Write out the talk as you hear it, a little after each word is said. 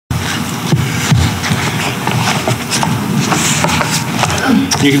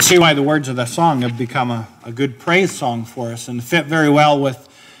You can see why the words of the song have become a good praise song for us and fit very well with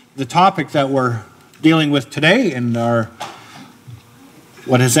the topic that we're dealing with today and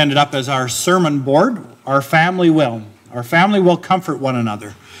what has ended up as our sermon board. Our family will comfort one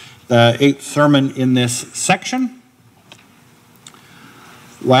another. The 8th sermon in this section.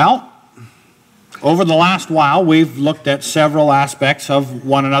 Well, over the last while, we've looked at several aspects of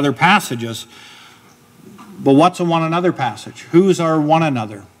one another passages. But what's a one another passage? Who's our one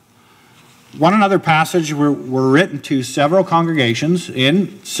another? One another passage were written to several congregations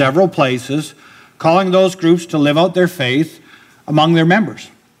in several places, calling those groups to live out their faith among their members.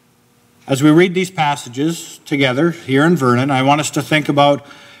 As we read these passages together here in Vernon, I want us to think about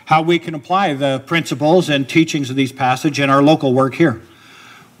how we can apply the principles and teachings of these passages in our local work here.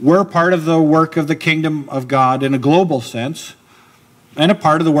 We're part of the work of the kingdom of God in a global sense, and a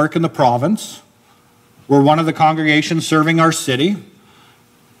part of the work in the province. We're one of the congregations serving our city.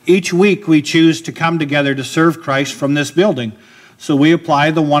 Each week we choose to come together to serve Christ from this building. So we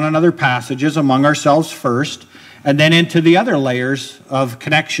apply the one another passages among ourselves first, and then into the other layers of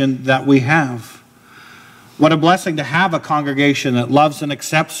connection that we have. What a blessing to have a congregation that loves and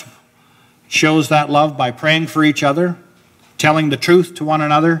accepts, shows that love by praying for each other, telling the truth to one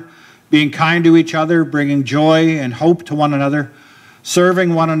another, being kind to each other, bringing joy and hope to one another,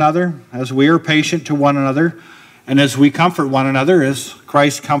 serving one another as we are patient to one another, and as we comfort one another as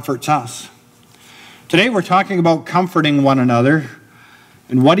Christ comforts us. Today we're talking about comforting one another.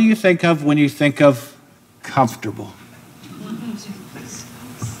 And what do you think of when you think of comfortable?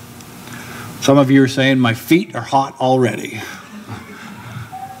 Some of you are saying, my feet are hot already.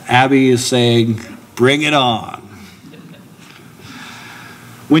 Abby is saying, bring it on.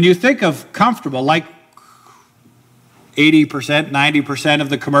 When you think of comfortable, like 80%, 90% of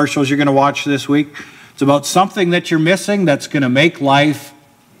the commercials you're going to watch this week, it's about something that you're missing that's going to make life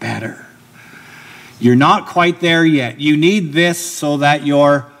better. You're not quite there yet. You need this so that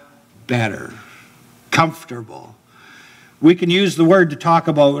you're better, comfortable. We can use the word to talk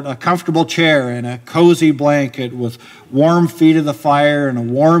about a comfortable chair and a cozy blanket with warm feet of the fire and a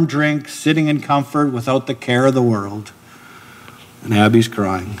warm drink, sitting in comfort without the care of the world. And Abby's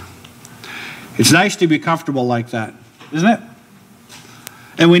crying. It's nice to be comfortable like that, isn't it?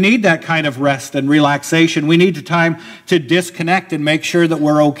 And we need that kind of rest and relaxation. We need the time to disconnect and make sure that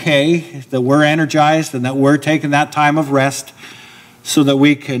we're okay, that we're energized, and that we're taking that time of rest so that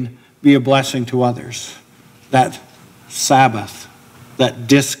we can be a blessing to others. That Sabbath, that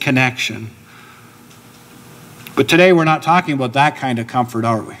disconnection. But today we're not talking about that kind of comfort,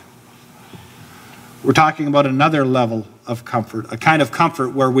 are we? We're talking about another level of comfort, a kind of comfort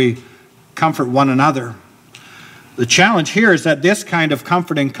where we comfort one another. The challenge here is that this kind of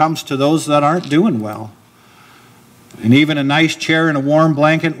comforting comes to those that aren't doing well. And even a nice chair and a warm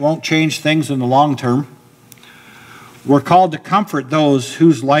blanket won't change things in the long term. We're called to comfort those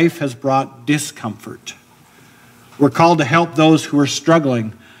whose life has brought discomfort. We're called to help those who are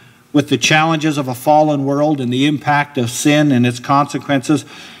struggling with the challenges of a fallen world and the impact of sin and its consequences,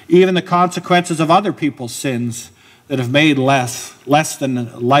 even the consequences of other people's sins that have made life less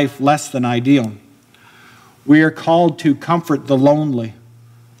than ideal. We are called to comfort the lonely,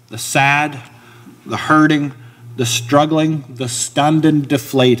 the sad, the hurting, the struggling, the stunned and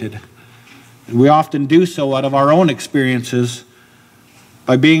deflated. And we often do so out of our own experiences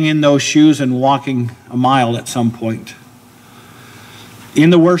by being in those shoes and walking a mile at some point.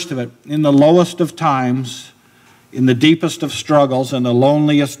 In the worst of it, in the lowest of times, in the deepest of struggles and the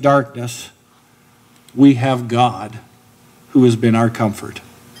loneliest darkness, we have God who has been our comfort.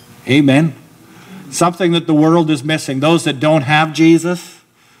 Amen. Something that the world is missing. Those that don't have Jesus,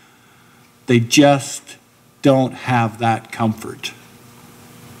 they just don't have that comfort.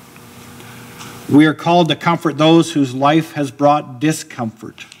 We are called to comfort those whose life has brought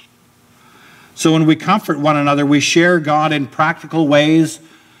discomfort. So when we comfort one another, we share God in practical ways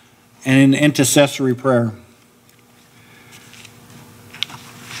and in intercessory prayer.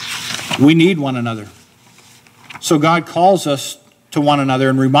 We need one another. So God calls us to one another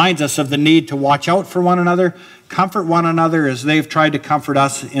and reminds us of the need to watch out for one another, comfort one another as they've tried to comfort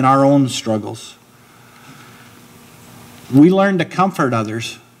us in our own struggles. We learn to comfort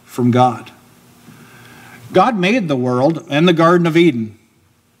others from God. God made the world and the Garden of Eden.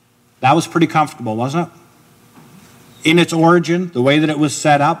 That was pretty comfortable, wasn't it? In its origin, the way that it was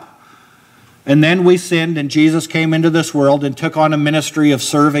set up. And then we sinned and Jesus came into this world and took on a ministry of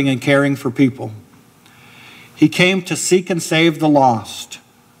serving and caring for people. He came to seek and save the lost,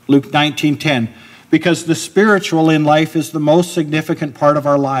 Luke 19:10, because the spiritual in life is the most significant part of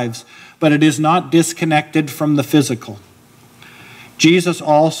our lives, but it is not disconnected from the physical. Jesus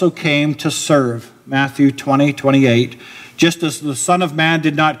also came to serve. Matthew 20:28. Just as the Son of Man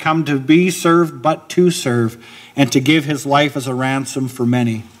did not come to be served, but to serve, and to give his life as a ransom for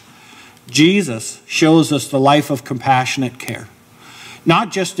many. Jesus shows us the life of compassionate care.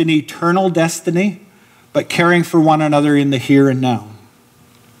 Not just an eternal destiny, but caring for one another in the here and now.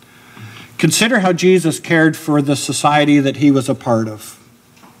 Consider how Jesus cared for the society that he was a part of.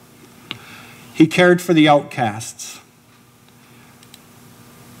 He cared for the outcasts.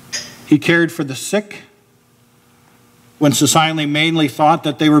 He cared for the sick, when society mainly thought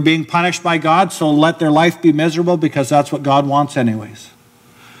that they were being punished by God, so let their life be miserable because that's what God wants anyways.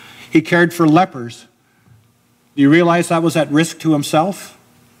 He cared for lepers. Do you realize that was at risk to himself?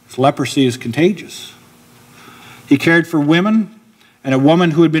 Because leprosy is contagious. He cared for women, and a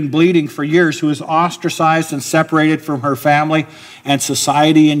woman who had been bleeding for years, who was ostracized and separated from her family and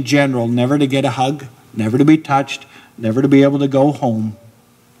society in general, never to get a hug, never to be touched, never to be able to go home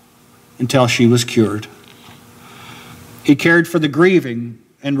until she was cured. He cared for the grieving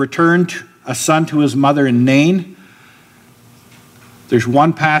and returned a son to his mother in Nain. There's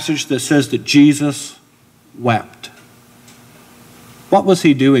one passage that says that Jesus wept. What was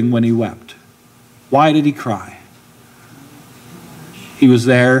he doing when he wept? Why did he cry? He was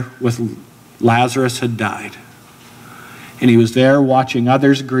there with Lazarus had died. And he was there watching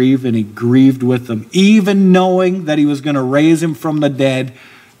others grieve, and he grieved with them. Even knowing that he was going to raise him from the dead,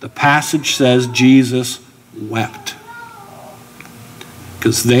 the passage says Jesus wept.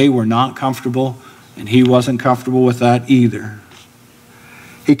 Because they were not comfortable, and he wasn't comfortable with that either.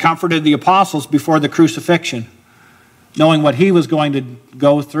 He comforted the apostles before the crucifixion. Knowing what he was going to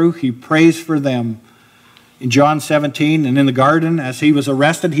go through, he prays for them. In John 17 and in the garden, as he was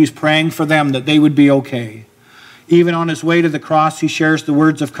arrested, he's praying for them that they would be okay. Even on his way to the cross, he shares the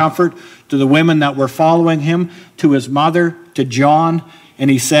words of comfort to the women that were following him, to his mother, to John, and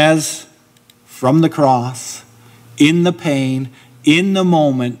he says, from the cross, in the pain, in the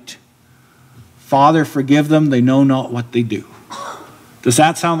moment, Father, forgive them, they know not what they do. Does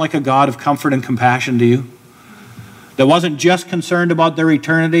that sound like a God of comfort and compassion to you? That wasn't just concerned about their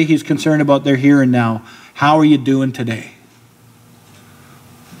eternity, he's concerned about their here and now. How are you doing today?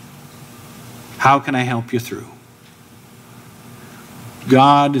 How can I help you through?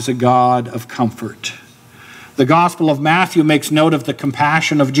 God is a God of comfort. The Gospel of Matthew makes note of the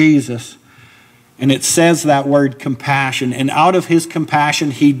compassion of Jesus. And it says that word compassion. And out of his compassion,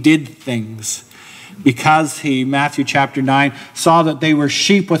 he did things. Because he, Matthew chapter 9, saw that they were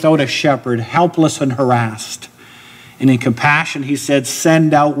sheep without a shepherd, helpless and harassed. And in compassion, he said,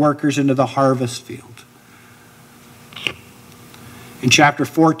 send out workers into the harvest field. In chapter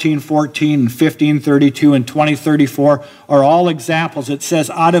 14:14, and 15:32, and 20:34 are all examples. It says,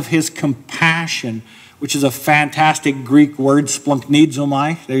 out of his compassion, which is a fantastic Greek word,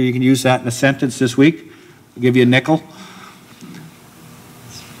 splanchnizomai. There, you can use that in a sentence this week. I'll give you a nickel.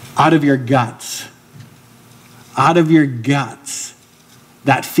 Out of your guts. Out of your guts.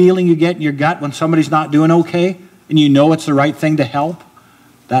 That feeling you get in your gut when somebody's not doing okay, and you know it's the right thing to help,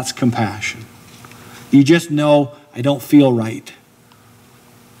 that's compassion. You just know, I don't feel right.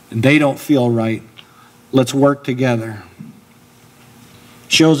 And they don't feel right. Let's work together.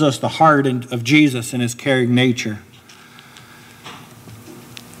 Shows us the heart of Jesus and his caring nature.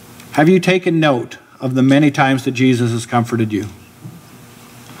 Have you taken note of the many times that Jesus has comforted you?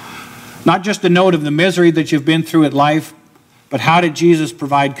 Not just a note of the misery that you've been through at life, but how did Jesus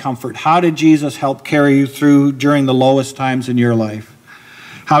provide comfort? How did Jesus help carry you through during the lowest times in your life?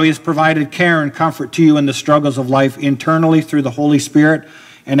 How he has provided care and comfort to you in the struggles of life, internally through the Holy Spirit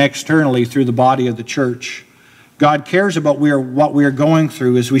and externally through the body of the church. God cares about what we are going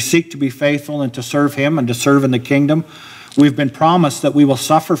through as we seek to be faithful and to serve him and to serve in the kingdom. We've been promised that we will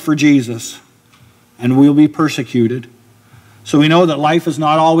suffer for Jesus and we'll be persecuted. So we know that life is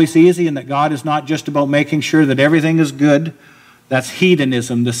not always easy and that God is not just about making sure that everything is good. That's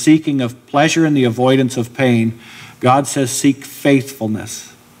hedonism, the seeking of pleasure and the avoidance of pain. God says seek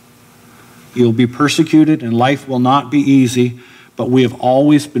faithfulness. You'll be persecuted and life will not be easy, but we have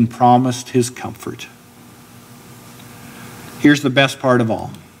always been promised his comfort. Here's the best part of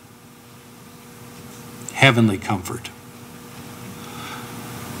all. Heavenly comfort.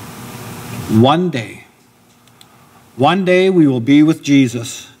 One day we will be with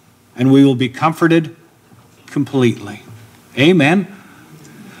Jesus and we will be comforted completely. Amen.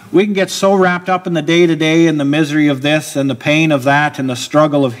 We can get so wrapped up in the day-to-day and the misery of this and the pain of that and the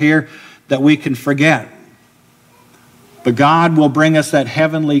struggle of here that we can forget. But God will bring us that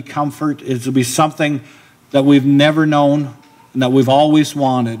heavenly comfort. It will be something that we've never known and that we've always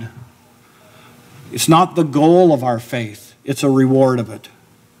wanted. It's not the goal of our faith. it's a reward of it.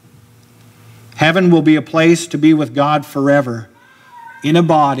 Heaven will be a place to be with God forever in a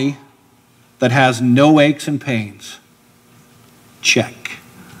body that has no aches and pains. Check.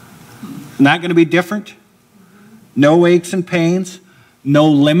 Isn't that going to be different? No aches and pains, no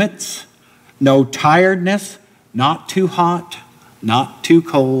limits, no tiredness, not too hot, not too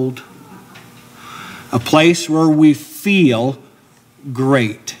cold. A place where we feel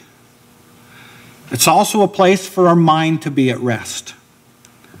great. It's also a place for our mind to be at rest.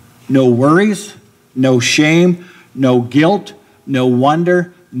 No worries, no shame, no guilt, no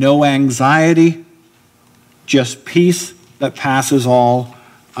wonder, no anxiety, just peace that passes all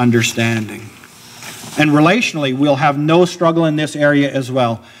understanding. And relationally, we'll have no struggle in this area as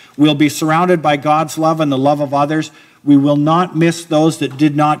well. We'll be surrounded by God's love and the love of others. We will not miss those that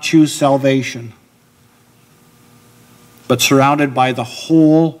did not choose salvation, but surrounded by the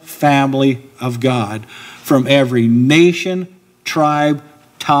whole family of God from every nation, tribe,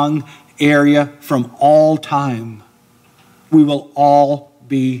 tongue, area, from all time. We will all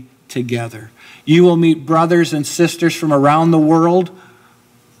be together. You will meet brothers and sisters from around the world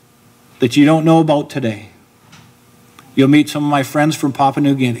that you don't know about today. You'll meet some of my friends from Papua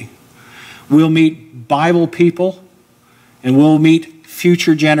New Guinea. We'll meet Bible people, and we'll meet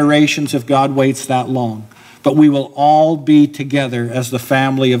future generations if God waits that long. But we will all be together as the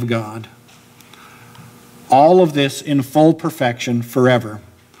family of God. All of this in full perfection forever.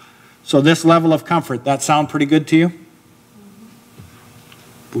 So this level of comfort, that sound pretty good to you?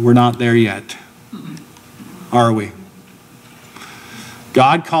 But we're not there yet, are we?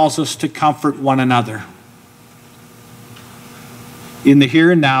 God calls us to comfort one another. In the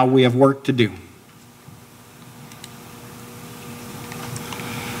here and now, we have work to do.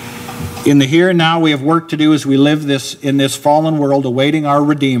 In the here and now, we have work to do as we live in this fallen world, awaiting our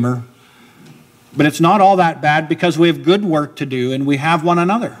Redeemer. But it's not all that bad because we have good work to do and we have one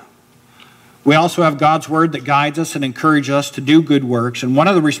another. We also have God's Word that guides us and encourages us to do good works. And one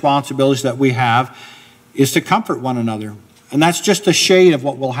of the responsibilities that we have is to comfort one another. And that's just a shade of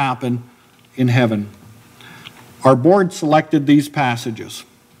what will happen in heaven. Our board selected these passages.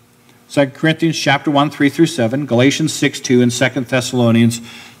 2 Corinthians chapter 1, 3 through 7, Galatians 6, 2, and 2 Thessalonians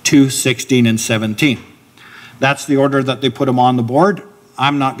 2, 16 and 17. That's the order that they put them on the board.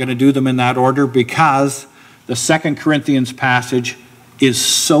 I'm not going to do them in that order because the 2 Corinthians passage is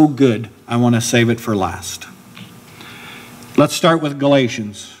so good, I want to save it for last. Let's start with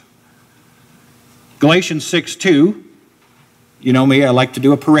Galatians. Galatians 6, 2. You know me, I like to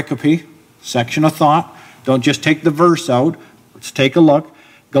do a pericope, section of thought. Don't just take the verse out. Let's take a look.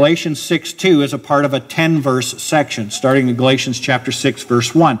 Galatians 6:2 is a part of a 10-verse section, starting in Galatians chapter 6,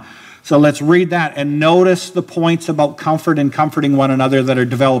 verse 1. So let's read that and notice the points about comfort and comforting one another that are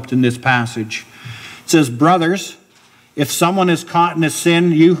developed in this passage. It says, brothers, if someone is caught in a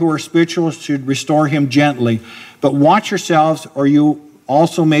sin, you who are spiritual should restore him gently. But watch yourselves, or you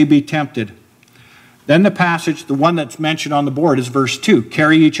also may be tempted. Then the passage, the one that's mentioned on the board, is verse 2.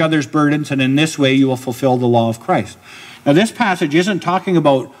 Carry each other's burdens, and in this way you will fulfill the law of Christ. Now this passage isn't talking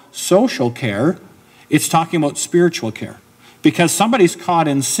about social care. It's talking about spiritual care. Because somebody's caught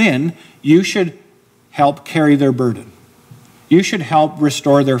in sin, you should help carry their burden. You should help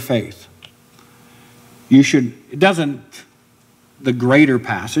restore their faith. The greater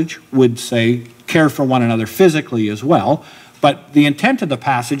passage would say care for one another physically as well. But the intent of the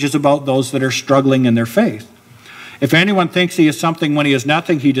passage is about those that are struggling in their faith. If anyone thinks he is something when he is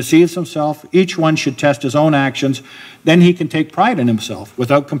nothing, he deceives himself. Each one should test his own actions. Then he can take pride in himself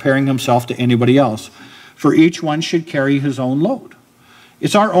without comparing himself to anybody else. For each one should carry his own load.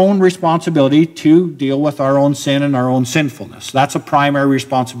 It's our own responsibility to deal with our own sin and our own sinfulness. That's a primary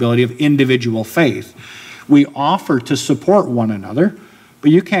responsibility of individual faith. We offer to support one another, but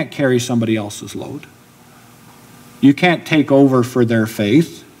you can't carry somebody else's load. You can't take over for their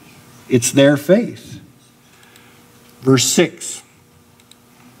faith. It's their faith. Verse 6.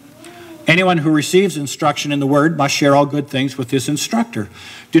 Anyone who receives instruction in the word must share all good things with his instructor.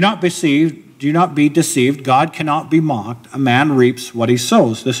 Do not be deceived. God cannot be mocked. A man reaps what he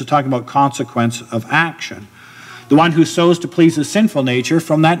sows. This is talking about consequence of action. The one who sows to please his sinful nature,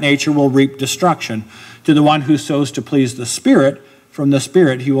 from that nature will reap destruction. To the one who sows to please the Spirit, from the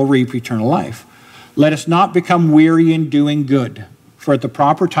Spirit he will reap eternal life. Let us not become weary in doing good, for at the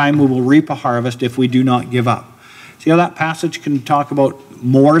proper time we will reap a harvest if we do not give up. See how that passage can talk about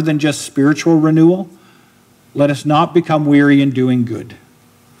more than just spiritual renewal? Let us not become weary in doing good,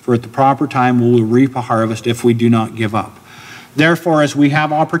 for at the proper time we will reap a harvest if we do not give up. Therefore, as we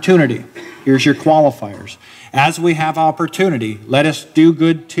have opportunity, here's your qualifiers. As we have opportunity, let us do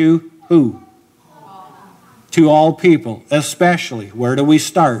good to who? to all people, especially, where do we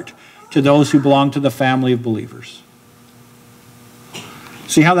start? To those who belong to the family of believers.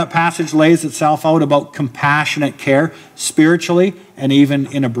 See how that passage lays itself out about compassionate care, spiritually and even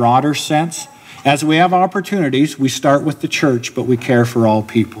in a broader sense? As we have opportunities, we start with the church, but we care for all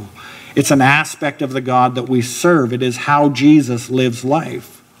people. It's an aspect of the God that we serve. It is how Jesus lives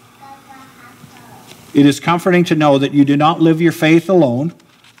life. It is comforting to know that you do not live your faith alone.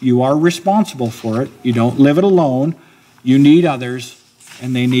 You are responsible for it. You don't live it alone. You need others,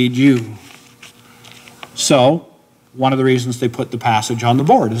 and they need you. So, one of the reasons they put the passage on the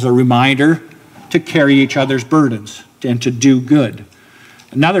board is a reminder to carry each other's burdens and to do good.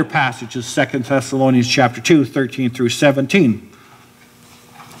 Another passage is 2 Thessalonians chapter 2, 13 through 17.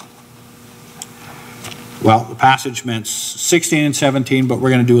 Well, the passage meant 16 and 17, but we're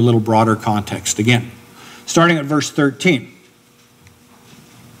going to do a little broader context again. Starting at verse 13.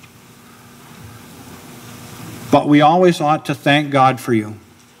 But we always ought to thank God for you,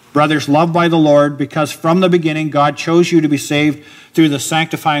 brothers loved by the Lord, because from the beginning God chose you to be saved through the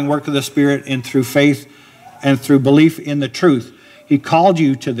sanctifying work of the Spirit and through faith and through belief in the truth. He called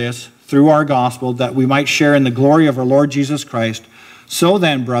you to this through our gospel, that we might share in the glory of our Lord Jesus Christ. So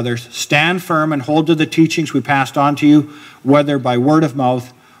then, brothers, stand firm and hold to the teachings we passed on to you, whether by word of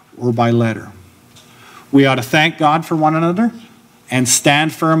mouth or by letter. We ought to thank God for one another and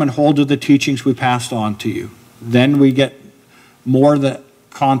stand firm and hold to the teachings we passed on to you. Then we get more the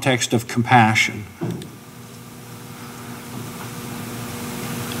context of compassion.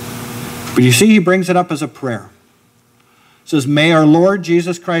 But you see, he brings it up as a prayer. It says, may our Lord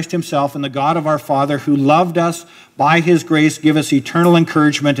Jesus Christ himself and the God of our Father, who loved us by his grace, give us eternal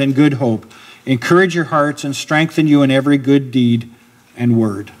encouragement and good hope. Encourage your hearts and strengthen you in every good deed and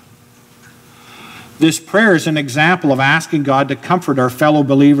word. This prayer is an example of asking God to comfort our fellow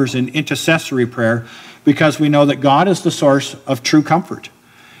believers in intercessory prayer, because we know that God is the source of true comfort.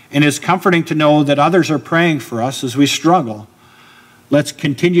 And it's comforting to know that others are praying for us as we struggle. Let's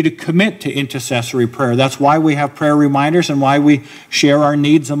continue to commit to intercessory prayer. That's why we have prayer reminders and why we share our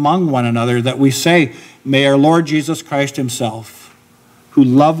needs among one another, that we say, may our Lord Jesus Christ himself, who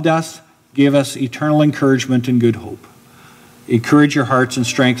loved us, give us eternal encouragement and good hope. Encourage your hearts and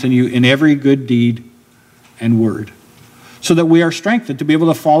strengthen you in every good deed and word, so that we are strengthened to be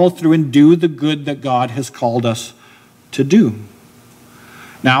able to follow through and do the good that God has called us to do.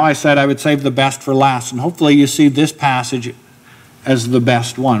 Now, I said I would save the best for last, and hopefully you see this passage as the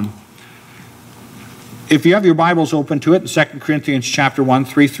best one. If you have your Bibles open to it in 2 Corinthians chapter 1,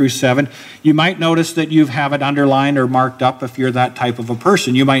 3 through 7, you might notice that you have it underlined or marked up if you're that type of a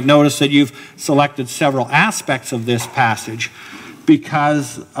person. You might notice that you've selected several aspects of this passage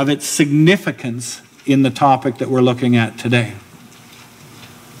because of its significance in the topic that we're looking at today.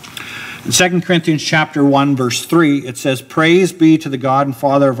 In 2 Corinthians chapter 1, verse 3, it says, praise be to the God and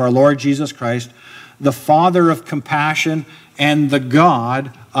Father of our Lord Jesus Christ, the Father of compassion and the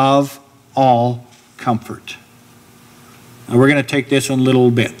God of all comfort. Now we're going to take this in little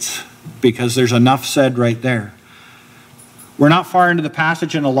bits because there's enough said right there. We're not far into the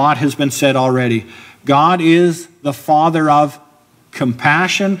passage and a lot has been said already. God is the Father of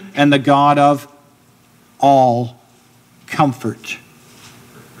compassion and the God of all comfort.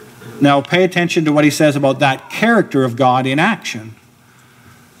 Now pay attention to what he says about that character of God in action,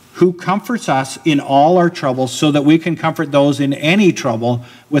 who comforts us in all our troubles so that we can comfort those in any trouble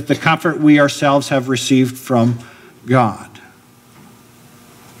with the comfort we ourselves have received from God.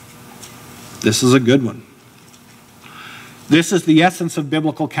 This is a good one. This is the essence of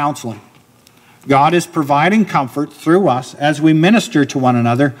biblical counseling. God is providing comfort through us as we minister to one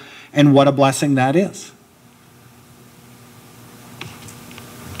another, and what a blessing that is.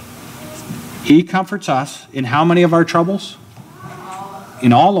 He comforts us in how many of our troubles?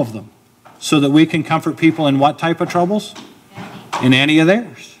 In all of them. So that we can comfort people in what type of troubles? In any of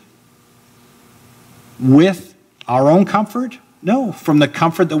theirs. With our own comfort? No, from the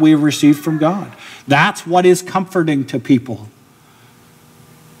comfort that we have received from God. That's what is comforting to people,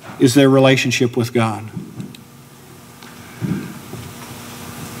 is their relationship with God.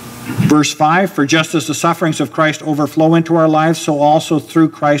 Verse 5, for just as the sufferings of Christ overflow into our lives, so also through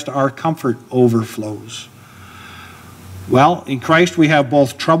Christ our comfort overflows. Well, in Christ we have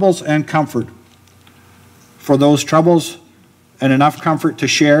both troubles and comfort. For those troubles and enough comfort to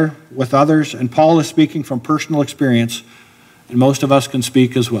share with others, and Paul is speaking from personal experience, and most of us can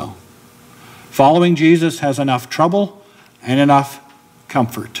speak as well. Following Jesus has enough trouble and enough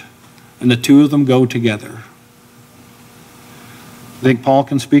comfort, and the two of them go together. I think Paul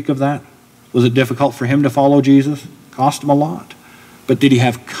can speak of that. Was it difficult for him to follow Jesus? Cost him a lot. But did he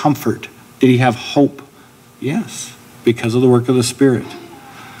have comfort? Did he have hope? Yes, because of the work of the Spirit.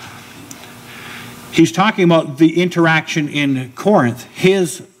 He's talking about the interaction in Corinth,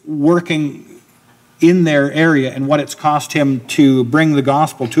 his working in their area and what it's cost him to bring the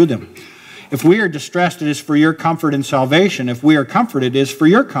gospel to them. If we are distressed, it is for your comfort and salvation. If we are comforted, it is for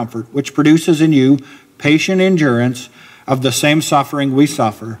your comfort, which produces in you patient endurance of the same suffering we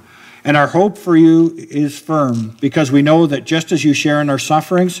suffer. And our hope for you is firm, because we know that just as you share in our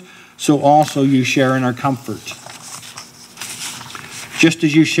sufferings, so also you share in our comfort. Just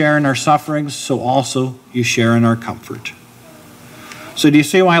as you share in our sufferings, so also you share in our comfort. So do you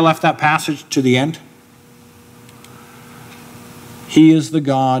see why I left that passage to the end? He is the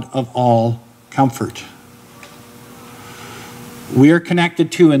God of all comfort. We are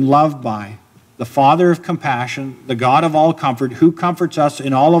connected to and loved by the Father of compassion, the God of all comfort, who comforts us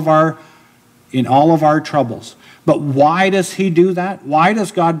in all of our troubles. But why does he do that? Why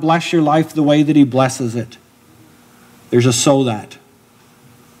does God bless your life the way that he blesses it? There's a so that.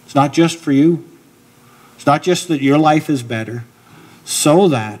 It's not just for you. It's not just that your life is better. So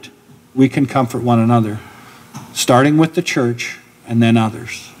that we can comfort one another, starting with the church and then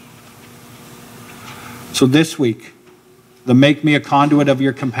others. So this week, the Make Me a Conduit of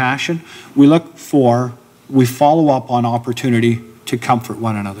Your Compassion, we follow up on opportunity to comfort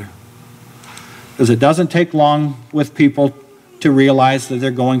one another. Because it doesn't take long with people to realize that they're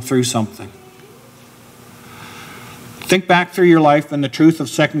going through something. Think back through your life and the truth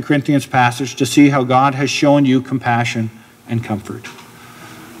of 2 Corinthians passage to see how God has shown you compassion and comfort.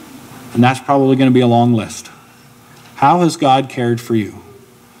 And that's probably going to be a long list. How has God cared for you?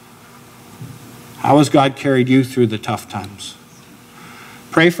 How has God carried you through the tough times?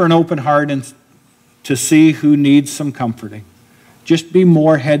 Pray for an open heart and to see who needs some comforting. Just be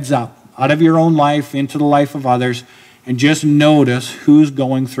more heads up out of your own life into the life of others, and just notice who's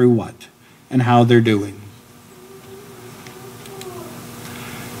going through what and how they're doing.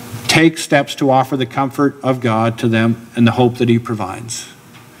 Take steps to offer the comfort of God to them and the hope that he provides.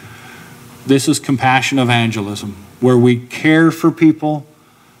 This is compassion evangelism, where we care for people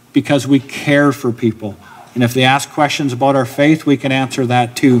because we care for people. And if they ask questions about our faith, we can answer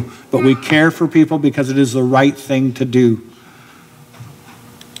that too. But we care for people because it is the right thing to do.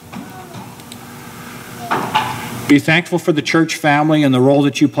 Be thankful for the church family and the role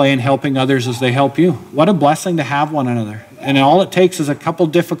that you play in helping others as they help you. What a blessing to have one another. And all it takes is a couple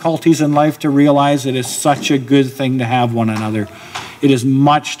difficulties in life to realize it is such a good thing to have one another. It is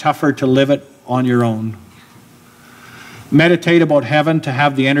much tougher to live it on your own. Meditate about heaven to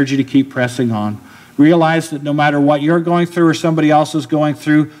have the energy to keep pressing on. Realize that no matter what you're going through or somebody else is going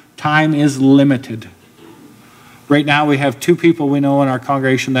through, time is limited. Right now we have 2 people we know in our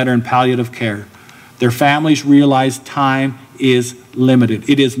congregation that are in palliative care. Their families realize time is limited.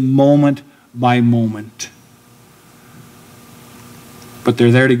 It is moment by moment. But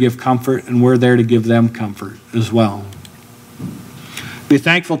they're there to give comfort, and we're there to give them comfort as well. Be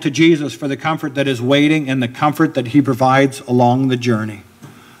thankful to Jesus for the comfort that is waiting and the comfort that he provides along the journey.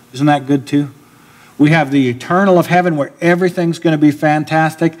 Isn't that good too? We have the eternal of heaven where everything's going to be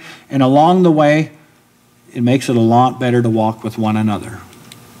fantastic, and along the way, it makes it a lot better to walk with one another.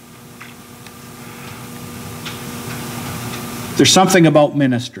 There's something about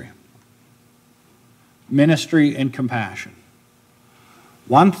ministry. Ministry and compassion.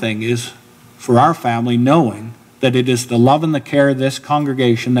 One thing is for our family knowing that it is the love and the care of this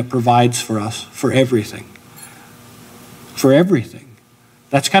congregation that provides for us for everything. For everything.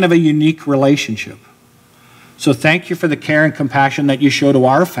 That's kind of a unique relationship. So thank you for the care and compassion that you show to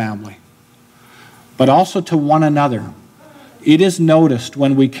our family, but also to one another. It is noticed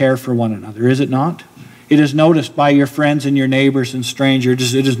when we care for one another, is it not? It is noticed by your friends and your neighbors and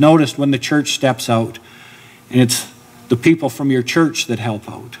strangers. It is noticed when the church steps out, and it's the people from your church that help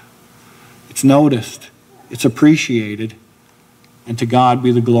out. It's noticed. It's appreciated, and to God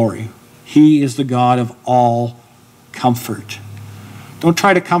be the glory. He is the God of all comfort. Don't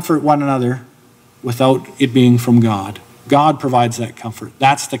try to comfort one another without it being from God. God provides that comfort.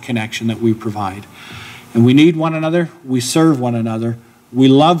 That's the connection that we provide. And we need one another. We serve one another. We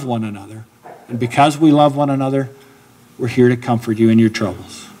love one another. And because we love one another, we're here to comfort you in your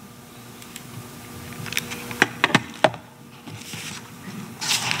troubles.